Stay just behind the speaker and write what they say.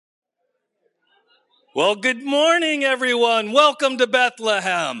Well, good morning, everyone. Welcome to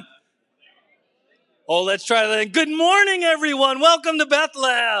Bethlehem. Oh, let's try that again. Good morning, everyone. Welcome to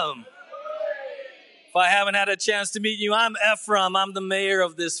Bethlehem. If I haven't had a chance to meet you, I'm Ephraim. I'm the mayor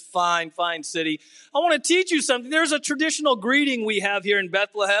of this fine city. I want to teach you something. There's a traditional greeting we have here in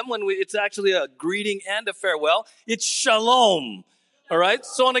Bethlehem it's actually a greeting and a farewell. It's shalom. All right?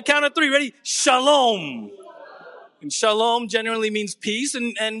 So on the count of three, ready? Shalom. And shalom generally means peace,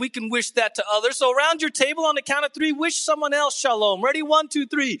 and we can wish that to others. So around your table on the count of three, wish someone else shalom. Ready? 1, 2,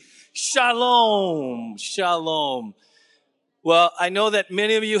 3. Shalom. Shalom. Well, I know that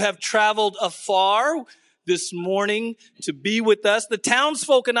many of you have traveled afar this morning to be with us. The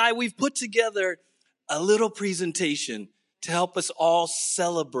townsfolk and I, we've put together a little presentation to help us all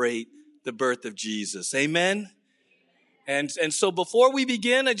celebrate the birth of Jesus. Amen? And so before we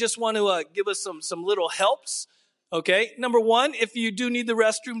begin, I just want to give us some little helps. Okay, number one, if you do need the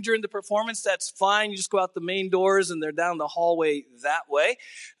restroom during the performance, that's fine. You just go out the main doors and they're down the hallway that way.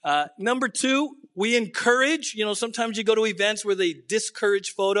 Number two, we encourage, sometimes you go to events where they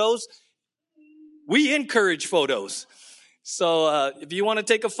discourage photos. We encourage photos. So if you want to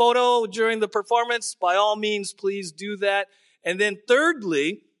take a photo during the performance, by all means, please do that. And then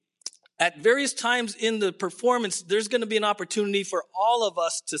thirdly, at various times in the performance, there's going to be an opportunity for all of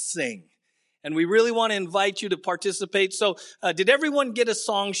us to sing. And we really want to invite you to participate. So did everyone get a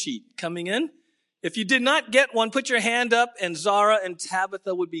song sheet coming in? If you did not get one, put your hand up, and Zara and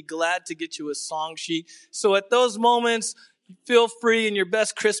Tabitha would be glad to get you a song sheet. So at those moments, feel free in your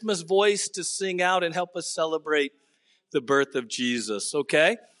best Christmas voice to sing out and help us celebrate the birth of Jesus,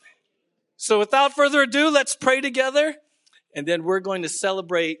 okay? So without further ado, let's pray together, and then we're going to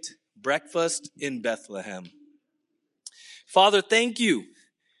celebrate breakfast in Bethlehem. Father, thank you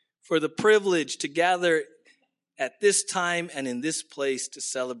for the privilege to gather at this time and in this place to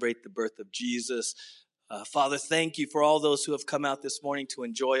celebrate the birth of Jesus. Father, thank you for all those who have come out this morning to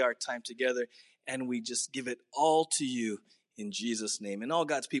enjoy our time together, and we just give it all to you in Jesus' name. And all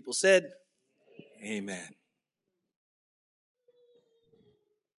God's people said, amen.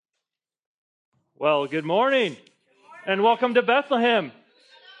 Well, good morning, and welcome to Bethlehem.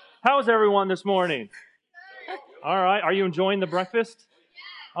 How's everyone this morning? All right, are you enjoying the breakfast?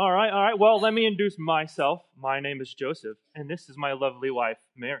 All right. Well, let me introduce myself. My name is Joseph, and this is my lovely wife,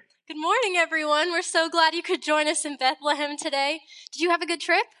 Mary. Good morning, everyone. We're so glad you could join us in Bethlehem today. Did you have a good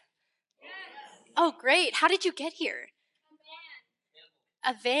trip? Yes. Oh, great. How did you get here?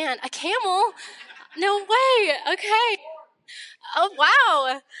 A van. A camel? No way. Okay. Oh,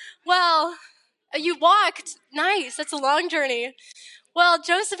 wow. Well, you walked. Nice. That's a long journey. Well,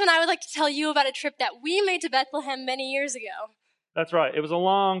 Joseph and I would like to tell you about a trip that we made to Bethlehem many years ago. That's right. It was a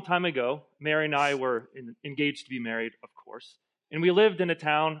long time ago. Mary and I were engaged to be married, of course, and we lived in a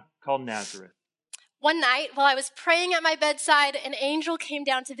town called Nazareth. One night, while I was praying at my bedside, an angel came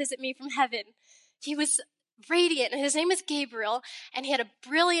down to visit me from heaven. He was radiant, and his name is Gabriel, and he had a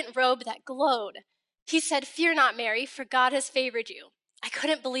brilliant robe that glowed. He said, "Fear not, Mary, for God has favored you." I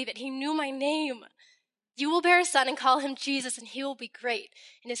couldn't believe it. He knew my name. "You will bear a son and call him Jesus, and he will be great,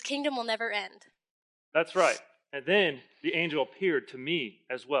 and his kingdom will never end." That's right. And then the angel appeared to me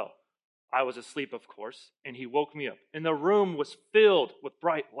as well. I was asleep, of course, and he woke me up. And the room was filled with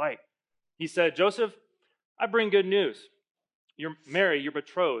bright light. He said, "Joseph, I bring good news. Mary, your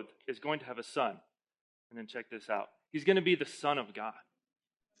betrothed, is going to have a son." And then check this out. He's going to be the Son of God.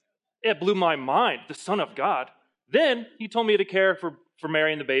 It blew my mind, the Son of God. Then he told me to care for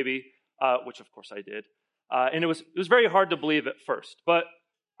Mary and the baby, which of course I did. And it was very hard to believe at first, but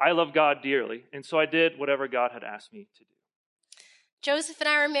I love God dearly, and so I did whatever God had asked me to do. Joseph and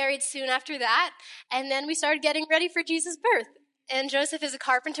I were married soon after that, and then we started getting ready for Jesus' birth. And Joseph is a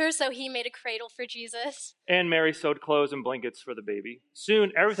carpenter, so he made a cradle for Jesus. And Mary sewed clothes and blankets for the baby.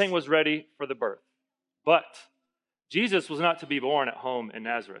 Soon, everything was ready for the birth. But Jesus was not to be born at home in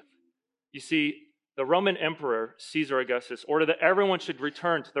Nazareth. You see, the Roman Emperor, Caesar Augustus, ordered that everyone should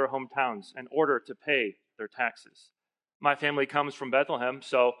return to their hometowns in order to pay their taxes. My family comes from Bethlehem,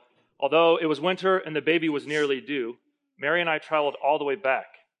 so although it was winter and the baby was nearly due, Mary and I traveled all the way back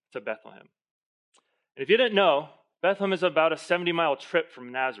to Bethlehem. And if you didn't know, Bethlehem is about a 70-mile trip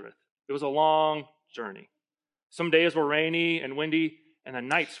from Nazareth. It was a long journey. Some days were rainy and windy, and the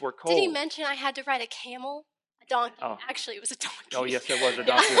nights were cold. Did he mention I had to ride a camel? A donkey. Oh. Actually, it was a donkey. Oh, yes, it was a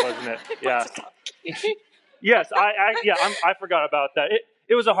donkey, wasn't it? Yeah. Yes, I forgot about that.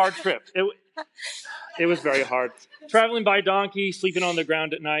 It was a hard trip. It was very hard. Traveling by donkey, sleeping on the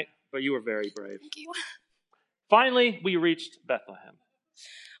ground at night, but you were very brave. Thank you. Finally, we reached Bethlehem.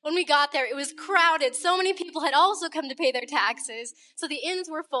 When we got there, it was crowded. So many people had also come to pay their taxes. So the inns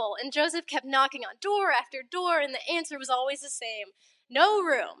were full, and Joseph kept knocking on door after door, and the answer was always the same. No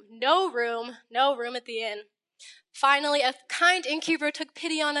room, no room, no room at the inn. Finally, a kind innkeeper took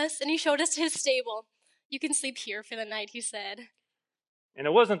pity on us, and he showed us his stable. You can sleep here for the night, he said. And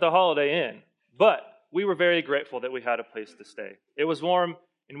it wasn't the Holiday Inn, but we were very grateful that we had a place to stay. It was warm,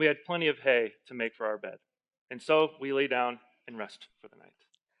 and we had plenty of hay to make for our bed. And so we lay down and rest for the night.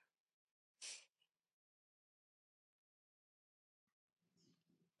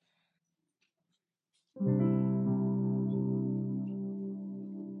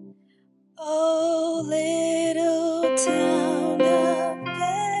 Oh, little town of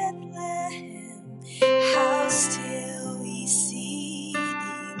Bethlehem, how still we see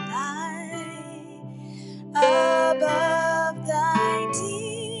thee lie above thy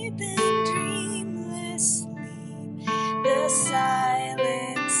deep and dreamless sleep. The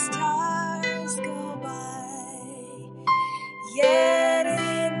silent stars go by, yet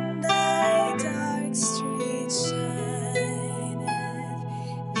in thy dark street shineth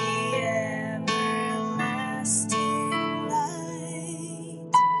the everlasting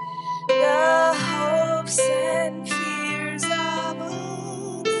light. The hopes and fears of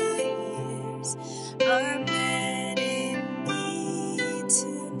all the years are met in thee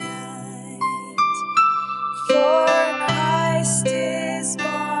tonight. For Christ is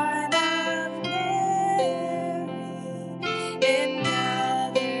born of Mary, and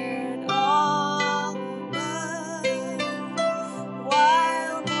gathered all above.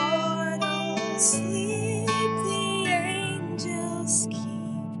 While mortals sleep, the angels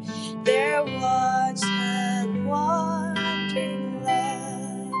keep their watch of wandering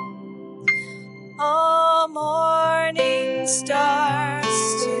love. All morning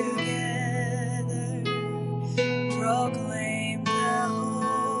stars together proclaim the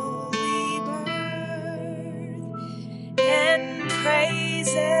holy birth, and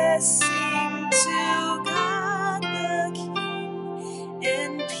praises sing to God the King,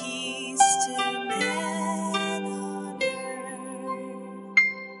 and peace to men on earth.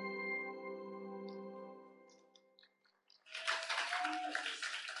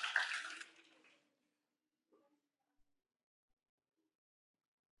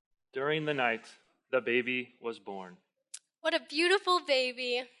 During the night, the baby was born. What a beautiful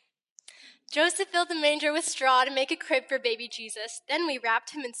baby. Joseph filled the manger with straw to make a crib for baby Jesus. Then we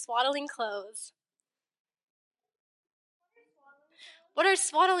wrapped him in swaddling clothes. What are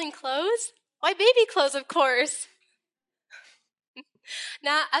swaddling clothes? Why, baby clothes, of course.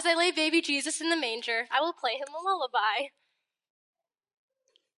 Now, as I lay baby Jesus in the manger, I will play him a lullaby.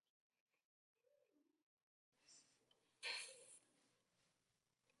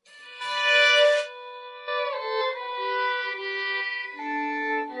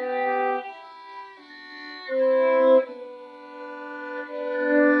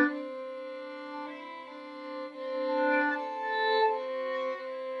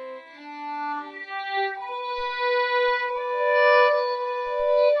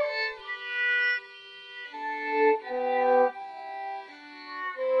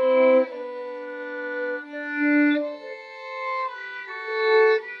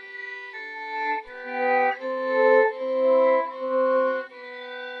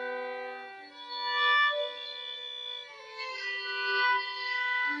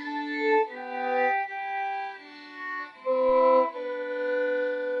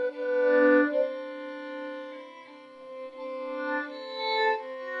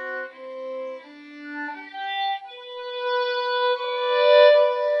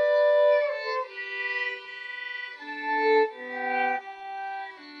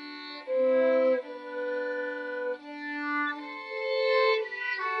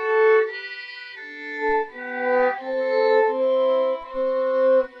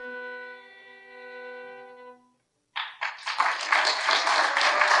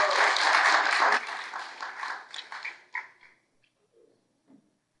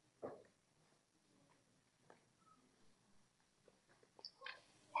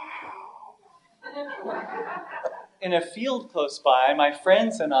 In a field close by, my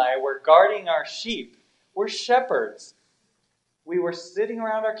friends and I were guarding our sheep. We're shepherds. We were sitting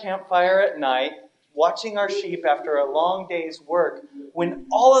around our campfire at night, watching our sheep after a long day's work, when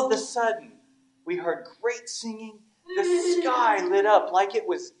all of a sudden we heard great singing. The sky lit up like it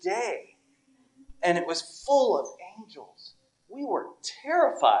was day, and it was full of angels. We were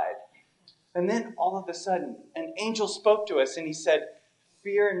terrified. And then all of a sudden, an angel spoke to us, and he said,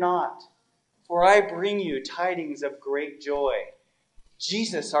 "Fear not, for I bring you tidings of great joy.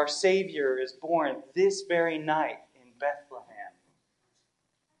 Jesus, our Savior, is born this very night in Bethlehem."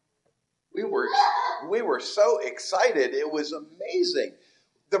 We were so excited. It was amazing.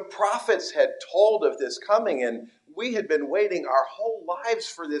 The prophets had told of this coming, and we had been waiting our whole lives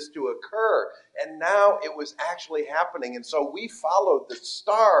for this to occur. And now it was actually happening. And so we followed the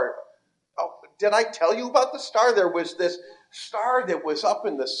star. Oh, did I tell you about the star? There was this star that was up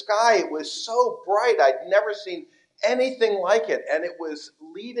in the sky. It was so bright. I'd never seen anything like it. And it was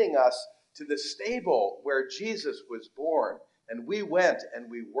leading us to the stable where Jesus was born. And we went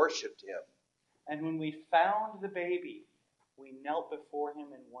and we worshiped him. And when we found the baby, we knelt before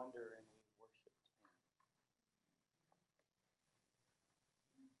him in wonder and we worshiped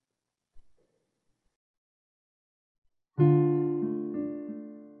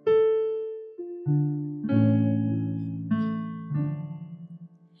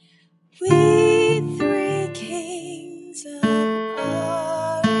We three kings of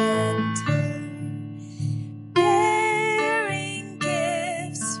Orient are bearing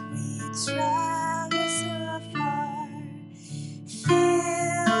gifts, we travel so far,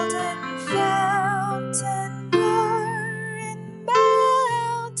 field and fountain, bar and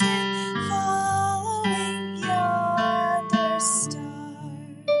mountain, following yonder star.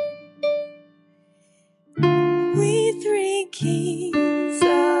 We three kings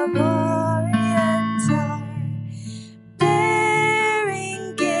of Orient are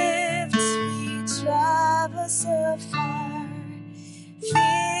bearing gifts, we travel so far,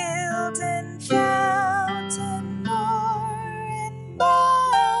 field and fountain, moor and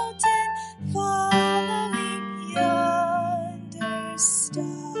mountain, following yonder star.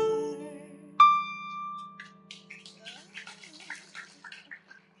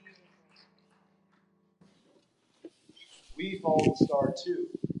 We follow the star too.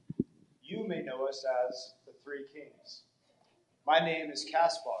 You may know us as the Three Kings. My name is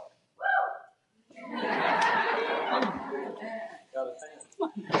Caspar. Got a fan.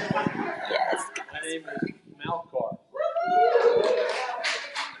 Yes. My name is Malkar.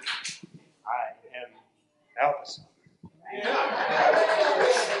 I am Alpasar.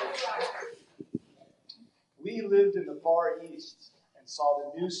 We lived in the Far East and saw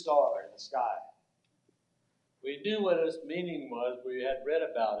the new star in the sky. We knew what its meaning was. We had read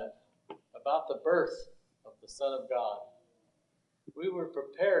about it, about the birth of the Son of God. We were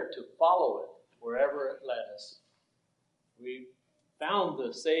prepared to follow it wherever it led us. We found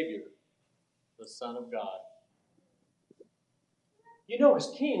the Savior, the Son of God. You know, as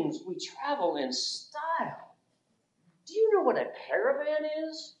kings, we travel in style. Do you know what a caravan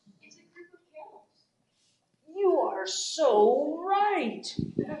is? It's a group of camels. You are so right.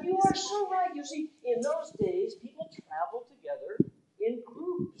 You are so right. You see, in those days, people traveled together in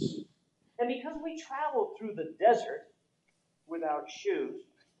groups. And because we traveled through the desert without shoes,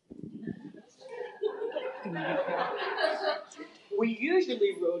 we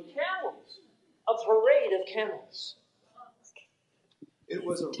usually rode camels, a parade of camels. It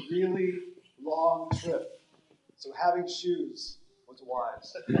was a really long trip, so having shoes was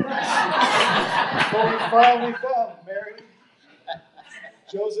wise. But we finally found Mary,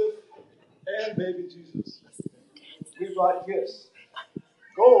 Joseph, and baby Jesus. We brought gifts,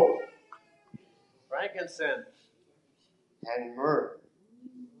 gold, Frankincense. and myrrh.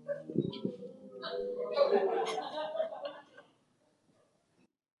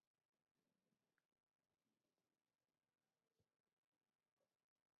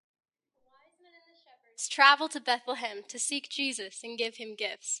 Travel to Bethlehem to seek Jesus and give him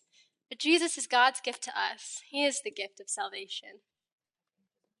gifts. But Jesus is God's gift to us. He is the gift of salvation.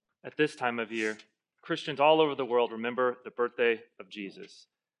 At this time of year, Christians all over the world remember the birthday of Jesus.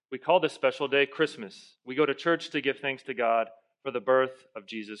 We call this special day Christmas. We go to church to give thanks to God for the birth of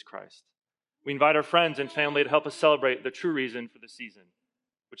Jesus Christ. We invite our friends and family to help us celebrate the true reason for the season,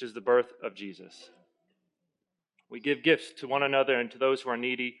 which is the birth of Jesus. We give gifts to one another and to those who are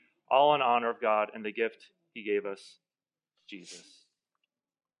needy, all in honor of God and the gift he gave us, Jesus.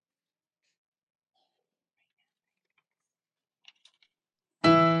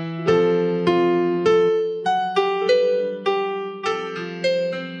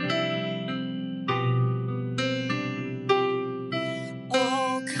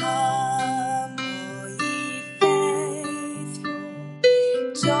 Oh, come, all ye faithful,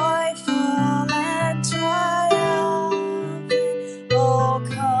 joyful and triumphant. Oh,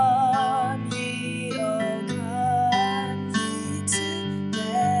 come ye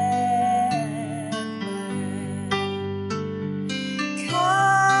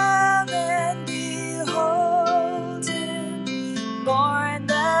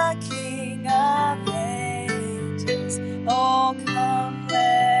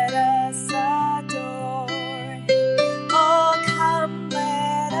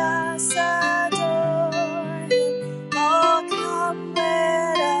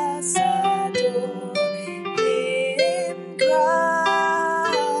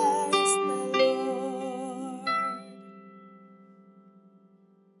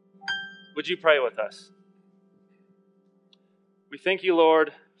Would you pray with us? We thank you,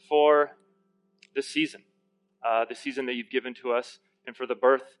 Lord, for this season that you've given to us, and for the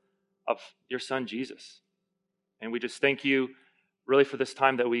birth of your son, Jesus. And we just thank you really for this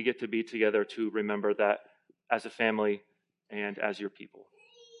time that we get to be together to remember that as a family and as your people.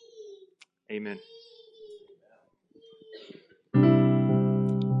 Amen.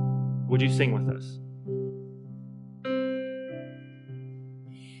 Would you sing with us?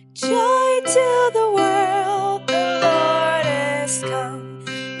 Joy to the world, the Lord is come.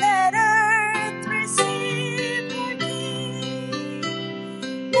 Let earth receive her King.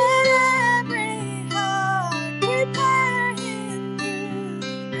 Let every heart prepare him room.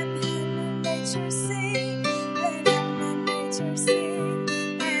 And him and nature sing. Let him and nature sing.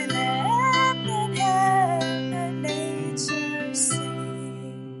 And heaven and nature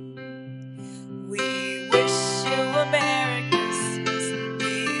sing. We wish you a Merry Christmas.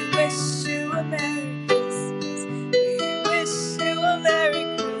 We wish you a Merry Christmas. We wish you a Merry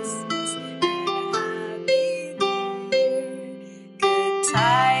Christmas and a Happy New Year. Good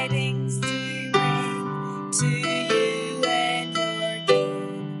tidings to bring to you and your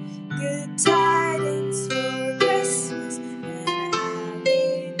King. Good tidings for Christmas and a Happy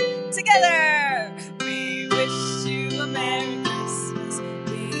New Year. Together! We wish you a Merry Christmas.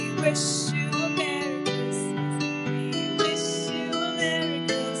 We wish you a Merry Christmas. We wish you a Merry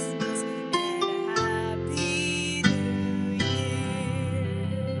Christmas and a Happy New Year.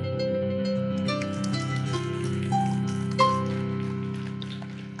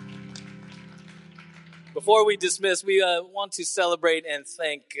 Before we dismiss, we want to celebrate and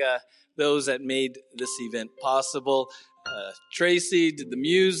thank those that made this event possible. Tracy did the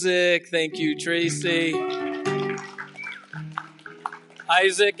music. Thank you, Tracy.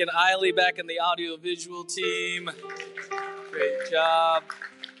 Isaac and Eiley back in the audiovisual team. Great job.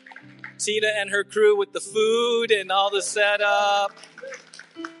 Tina and her crew with the food and all the setup.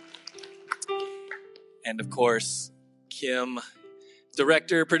 And of course, Kim,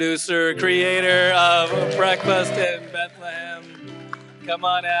 director, producer, creator of Breakfast in Bethlehem. Come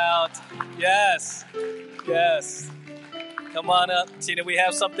on out. Yes. Yes. Come on up. Tina, we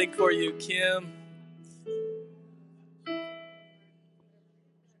have something for you. Kim.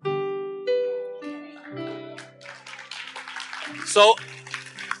 So,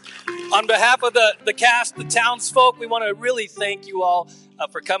 on behalf of the cast, the townsfolk, we want to really thank you all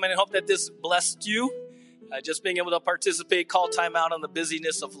for coming and hope that this blessed you. Just being able to participate, call time out on the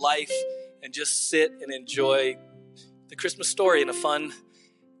busyness of life, and just sit and enjoy the Christmas story in a fun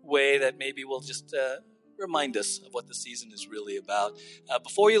way that maybe will just remind us of what the season is really about.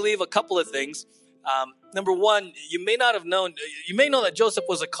 Before you leave, a couple of things. Number one, you may know that Joseph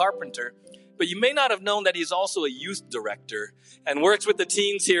was a carpenter, but you may not have known that he's also a youth director and works with the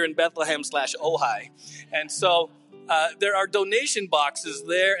teens here in Bethlehem/Ojai. And so there are donation boxes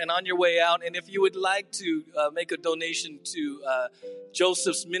there and on your way out. And if you would like to make a donation to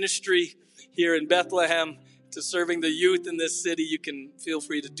Joseph's ministry here in Bethlehem to serving the youth in this city, you can feel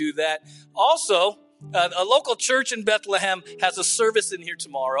free to do that. Also, a local church in Bethlehem has a service in here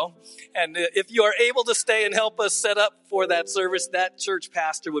tomorrow. And if you are able to stay and help us set up for that service, that church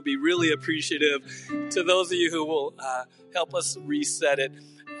pastor would be really appreciative to those of you who will help us reset it.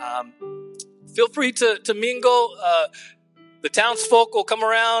 Feel free to mingle. The townsfolk will come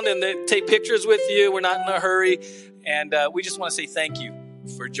around and they take pictures with you. We're not in a hurry. And we just want to say thank you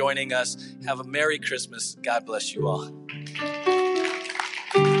for joining us. Have a Merry Christmas. God bless you all.